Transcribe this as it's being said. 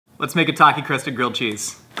Let's make a Taki crusted grilled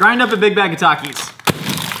cheese. Grind up a big bag of Takis.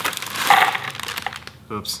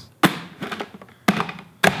 Oops.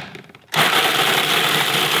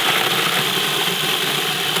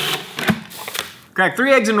 Crack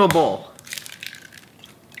 3 eggs into a bowl.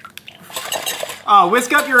 Oh,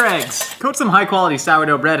 whisk up your eggs. Coat some high quality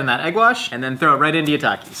sourdough bread in that egg wash and then throw it right into your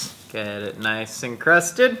Takis. Get it nice and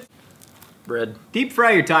crusted. Bread. Deep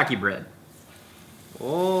fry your Taki bread.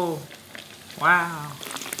 Oh, wow.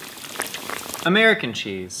 American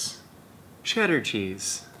cheese. Cheddar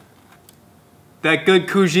cheese. That good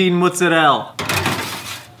cuisine mozzarella.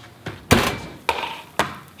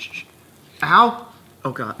 Ow.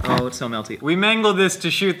 Oh God, oh, it's so melty. We mangled this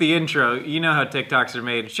to shoot the intro. You know how TikToks are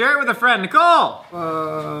made. Share it with a friend, Nicole!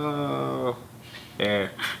 Whoa.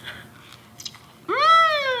 There.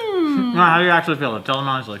 How do you actually feel it? Tell them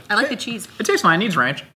honestly. I like the cheese. It tastes fine, it needs ranch.